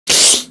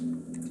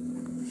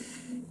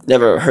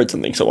Never heard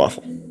something so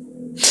awful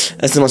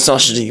as the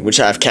monstrosity which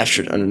I have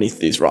captured underneath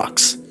these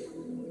rocks.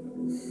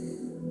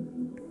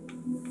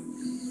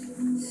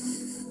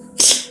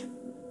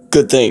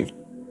 Good thing.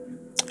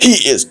 He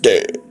is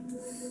dead.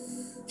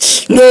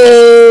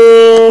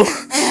 No!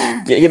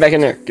 Get back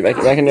in there. Get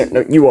back in there.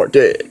 No, you are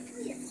dead.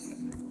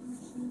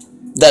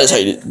 That is how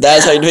you do. That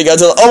is how you defeat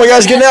Godzilla. Oh my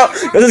gosh, get out!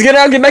 Get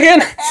out! Get back in!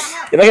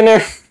 Get back in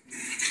there.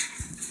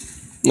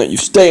 No, you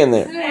stay in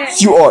there.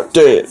 You are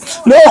dead.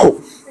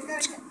 No!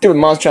 Stupid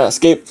monster trying to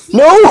escape.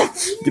 No!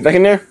 Get back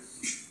in there.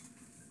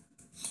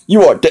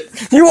 You are dead.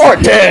 You are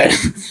dead.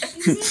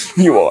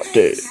 You are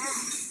dead.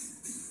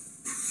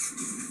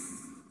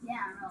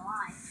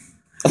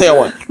 I think I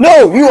won.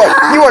 No, you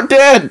are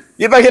dead.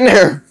 Get back in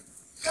there.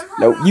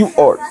 No, you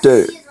are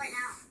dead.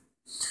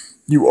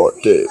 You are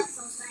dead.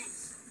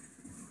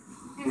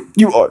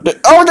 You are dead.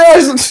 Oh,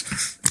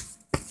 there's.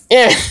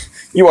 Yeah,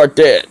 you are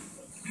dead.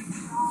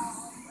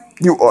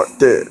 You are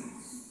dead.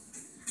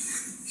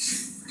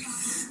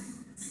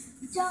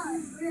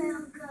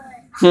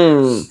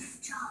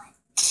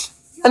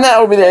 And that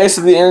would be the end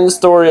of the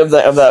story of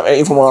that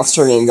evil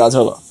monster named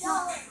Godzilla.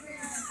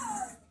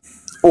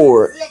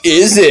 Or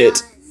is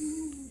it?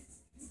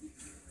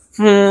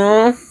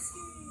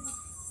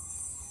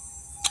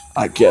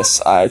 I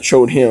guess I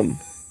showed him